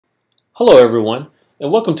Hello everyone,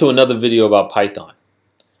 and welcome to another video about Python.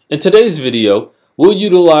 In today's video, we'll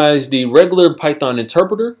utilize the regular Python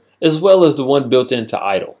interpreter as well as the one built into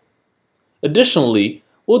idle. Additionally,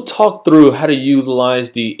 we'll talk through how to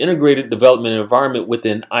utilize the integrated development environment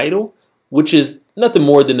within idle, which is nothing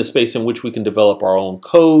more than the space in which we can develop our own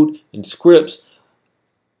code and scripts.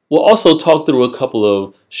 We'll also talk through a couple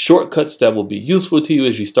of shortcuts that will be useful to you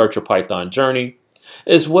as you start your Python journey,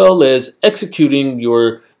 as well as executing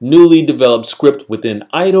your newly developed script within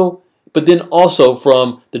idle, but then also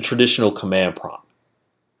from the traditional command prompt.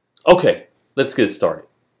 Okay, let's get started.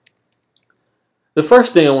 The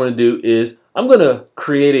first thing I want to do is I'm going to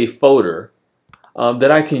create a folder that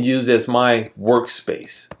I can use as my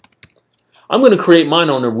workspace. I'm going to create mine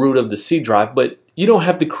on the root of the C drive, but you don't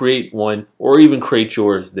have to create one or even create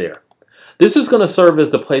yours there. This is going to serve as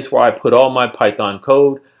the place where I put all my Python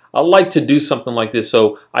code. I like to do something like this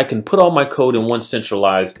so I can put all my code in one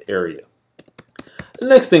centralized area. The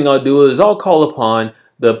next thing I'll do is I'll call upon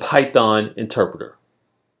the Python interpreter.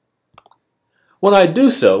 When I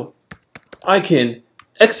do so, I can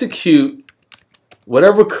execute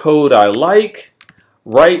whatever code I like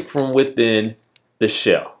right from within the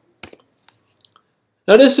shell.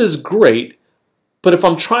 Now this is great, but if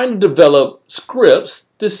I'm trying to develop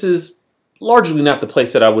scripts, this is largely not the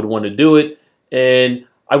place that I would want to do it, and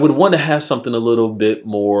I would want to have something a little bit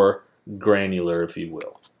more granular, if you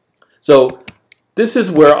will. So this is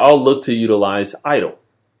where I'll look to utilize idle.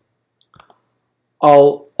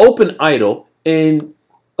 I'll open idle, and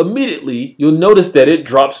immediately you'll notice that it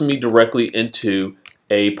drops me directly into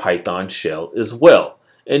a Python shell as well.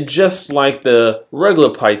 And just like the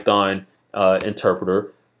regular Python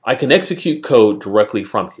interpreter, I can execute code directly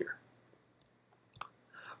from here.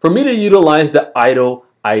 For me to utilize the idle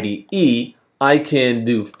IDE, I can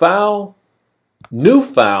do file, new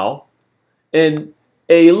file, and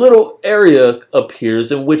a little area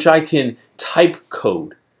appears in which I can type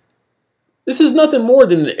code. This is nothing more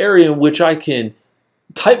than an area in which I can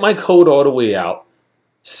type my code all the way out,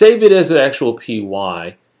 save it as an actual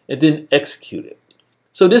PY, and then execute it.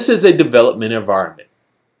 So this is a development environment.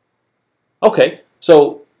 Okay,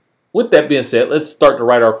 so with that being said, let's start to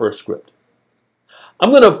write our first script.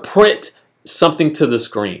 I'm going to print something to the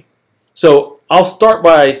screen. So I'll start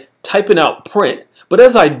by typing out print, but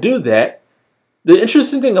as I do that, the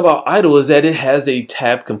interesting thing about idle is that it has a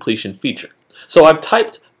tab completion feature. So I've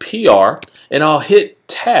typed PR and I'll hit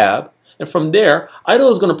tab, and from there idle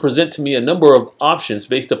is going to present to me a number of options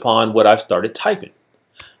based upon what I've started typing.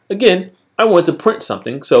 Again, I want to print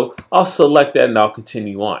something, so I'll select that and I'll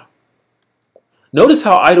continue on. Notice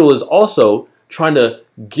how idle is also trying to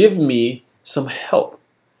give me some help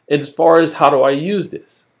as far as how do I use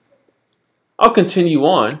this. I'll continue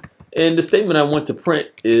on, and the statement I want to print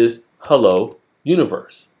is hello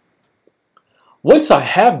universe. Once I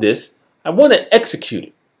have this, I want to execute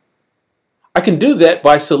it. I can do that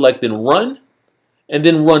by selecting run and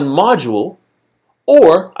then run module,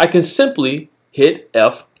 or I can simply hit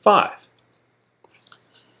F5.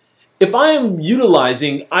 If I am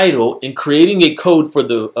utilizing idle and creating a code for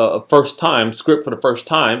the first time, script for the first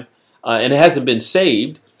time, and it hasn't been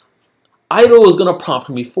saved, idle is going to prompt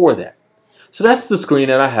me for that. So that's the screen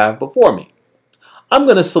that I have before me. I'm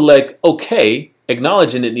going to select OK,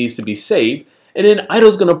 acknowledging it needs to be saved, and then idle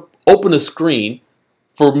is going to open a screen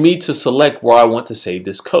for me to select where I want to save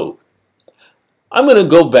this code. I'm going to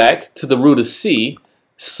go back to the root of C,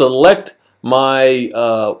 select my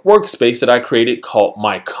workspace that I created called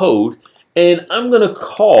my code, and I'm going to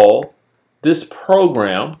call this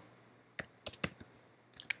program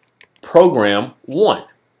 1.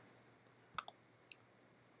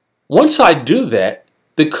 Once I do that,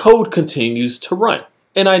 the code continues to run,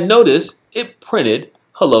 and I notice it printed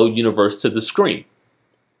hello universe to the screen.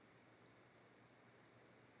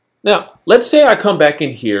 Now let's say I come back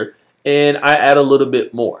in here and I add a little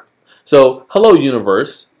bit more. So hello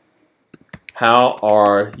universe, how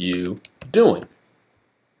are you doing?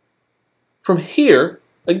 From here,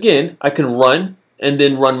 again, I can run and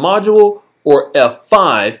then run module or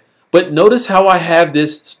F5, but notice how I have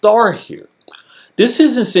this star here. This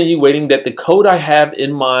is insinuating that the code I have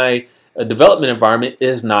in my development environment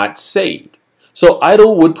is not saved. So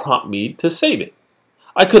idle would prompt me to save it.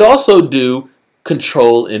 I could also do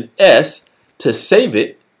Control and S to save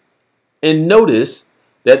it, and notice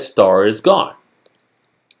that star is gone.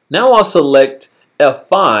 Now I'll select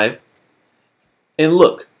F5 and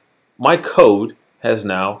look, my code has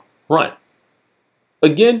now run.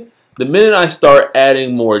 Again, the minute I start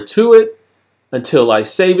adding more to it, until I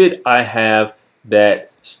save it, I have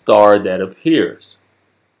that star that appears.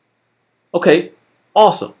 Okay,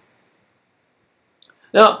 awesome.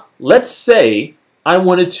 Now, let's say I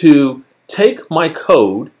wanted to take my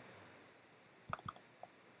code,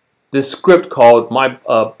 this script called my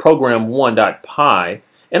program1.py,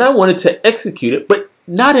 and I wanted to execute it, but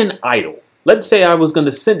not in idle. Let's say I was going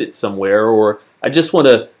to send it somewhere, or I just want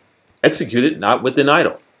to execute it not within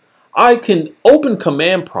idle. I can open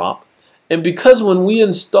command prompt, and because when we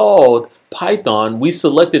installed Python, we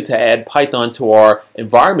selected to add Python to our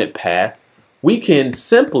environment path, we can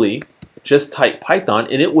simply just type Python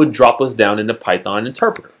and it would drop us down into Python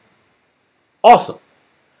interpreter. Awesome.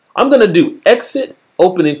 I'm going to do exit,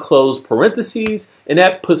 open and close parentheses, and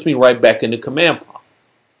that puts me right back into command prompt.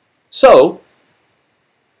 So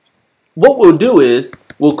what we'll do is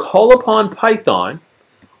we'll call upon Python,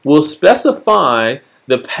 we'll specify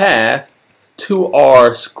the path to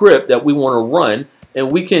our script that we want to run,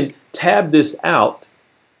 and we can tab this out,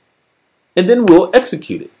 and then we'll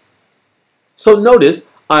execute it. So notice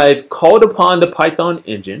I've called upon the Python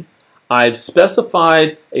engine, I've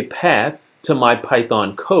specified a path to my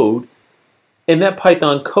Python code, and that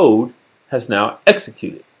Python code has now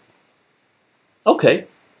executed. Okay,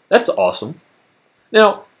 that's awesome.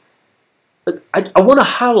 Now, I want to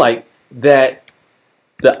highlight that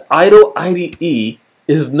the idle IDE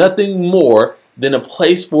is nothing more than a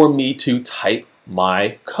place for me to type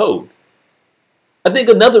my code. I think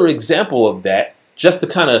another example of that, just to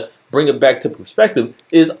kind of bring it back to perspective,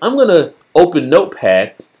 is I'm going to open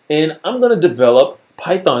Notepad and I'm going to develop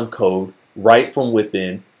Python code right from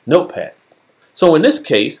within Notepad. So in this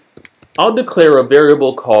case, I'll declare a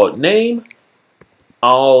variable called name.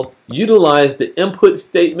 I'll utilize the input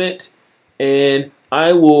statement, and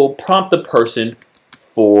I will prompt the person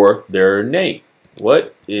for their name.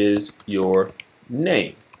 What is your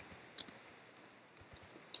name?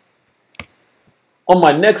 On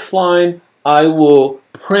my next line, I will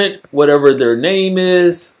print whatever their name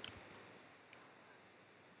is,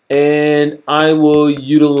 and I will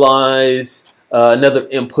utilize another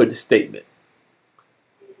input statement.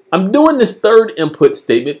 I'm doing this third input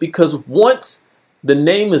statement because once the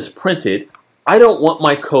name is printed, I don't want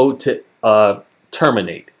my code to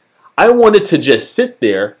terminate. I want it to just sit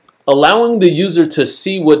there, allowing the user to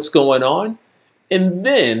see what's going on, and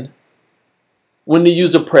then when the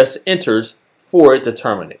user press enters, for it to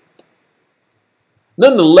terminate.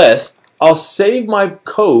 Nonetheless, I'll save my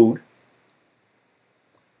code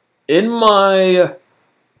in my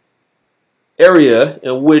area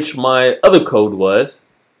in which my other code was.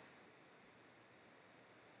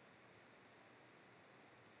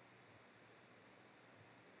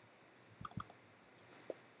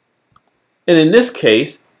 And in this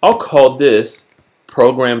case, I'll call this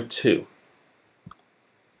program 2.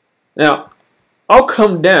 Now, I'll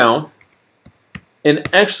come down and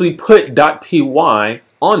actually put .py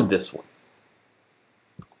on this one.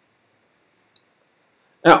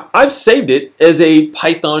 Now, I've saved it as a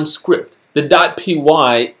Python script. The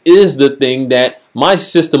 .py is the thing that my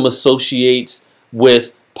system associates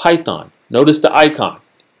with Python. Notice the icon.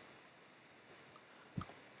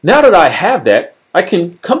 Now that I have that, I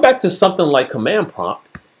can come back to something like command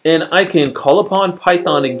prompt, and I can call upon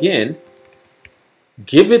Python again,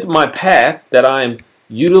 give it my path that I'm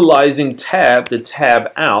utilizing tab to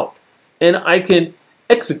tab out, and I can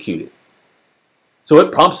execute it. So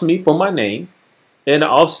it prompts me for my name, and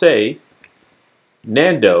I'll say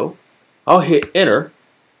Nando. I'll hit enter,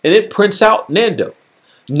 and it prints out Nando.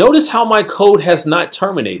 Notice how my code has not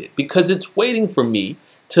terminated because it's waiting for me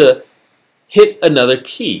to hit another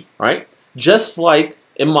key, right? Just like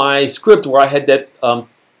in my script where I had that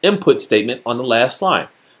input statement on the last line.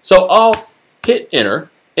 So I'll hit enter,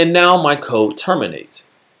 and now my code terminates.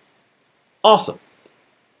 Awesome.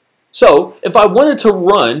 So if I wanted to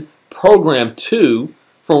run program 2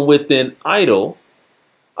 from within idle,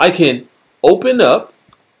 I can open up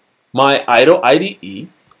my idle IDE,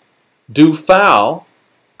 do file,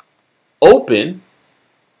 open,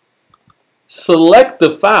 select the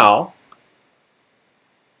file,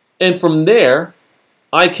 and from there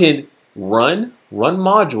I can run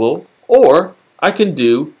module, or I can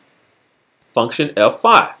do function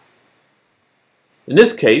F5. In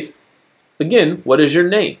this case, again, what is your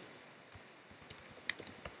name?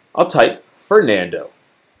 I'll type Fernando.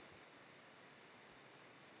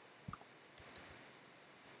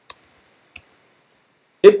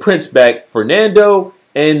 It prints back Fernando,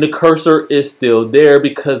 and the cursor is still there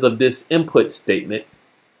because of this input statement.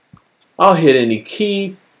 I'll hit any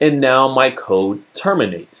key, and now my code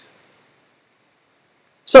terminates.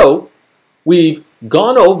 So we've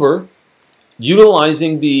gone over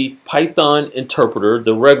utilizing the Python interpreter,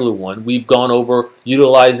 the regular one. We've gone over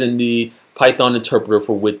utilizing the Python interpreter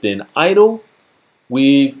for within idle.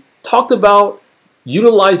 We've talked about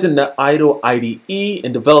utilizing the idle IDE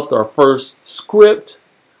and developed our first script.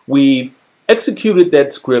 We've executed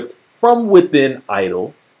that script from within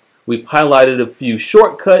idle. We've highlighted a few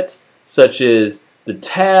shortcuts such as the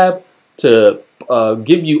tab to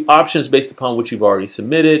give you options based upon what you've already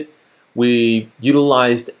submitted. We've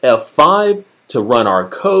utilized F5 to run our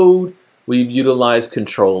code. We've utilized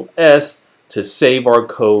Control S to save our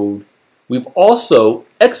code. We've also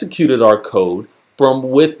executed our code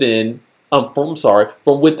from within, from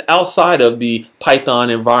outside of the Python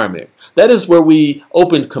environment. That is where we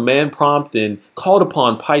opened command prompt and called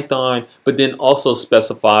upon Python, but then also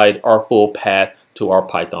specified our full path to our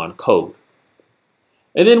Python code.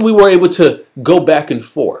 And then we were able to go back and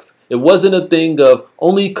forth. It wasn't a thing of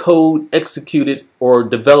only code executed or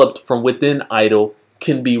developed from within idle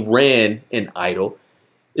can be ran in idle.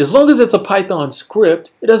 As long as it's a Python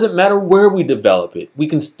script, it doesn't matter where we develop it. We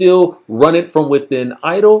can still run it from within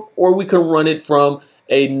idle, or we can run it from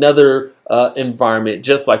another environment,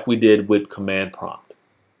 just like we did with command prompt.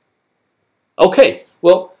 Okay,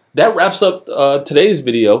 well, that wraps up today's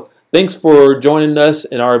video. Thanks for joining us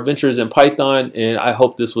in our adventures in Python, and I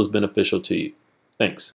hope this was beneficial to you. Thanks.